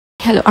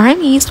Hello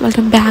armies,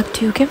 welcome back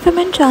to Kim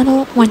Jimin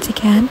channel once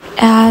again.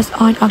 As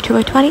on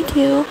October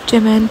 22,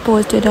 Jimin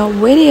posted a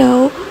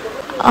video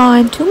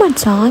on Jimin's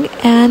song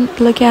and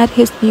look at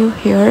his new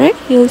hair.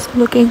 He's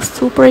looking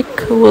super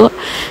cool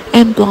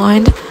and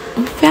blonde.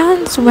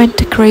 Fans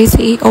went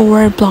crazy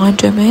over blonde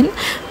Jimin,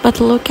 but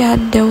look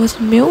at those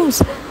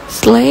moves.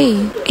 Slay.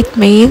 It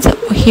means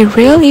he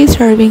really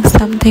serving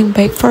something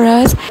big for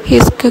us.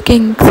 He's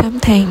cooking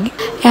something.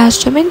 As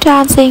Jimin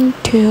dancing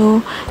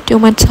to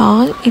Jimin's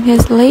song in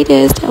his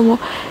latest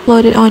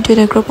uploaded onto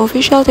the group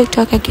official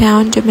TikTok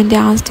account, Jimin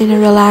danced in a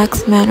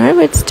relaxed manner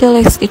but still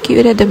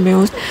executed the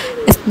moves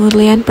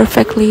smoothly and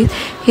perfectly.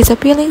 His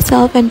appealing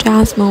self and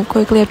dance move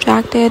quickly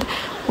attracted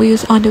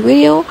views on the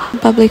video.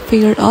 Public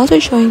figures also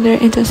showing their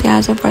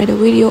enthusiasm for the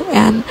video,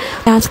 and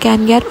fans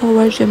can get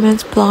over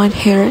Jimin's blonde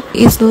hair.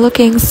 He's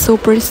looking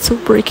super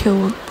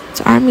cool.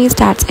 So armies,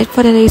 that's it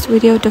for today's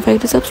video. Don't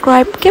forget to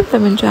subscribe, Kim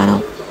Jimin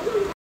channel.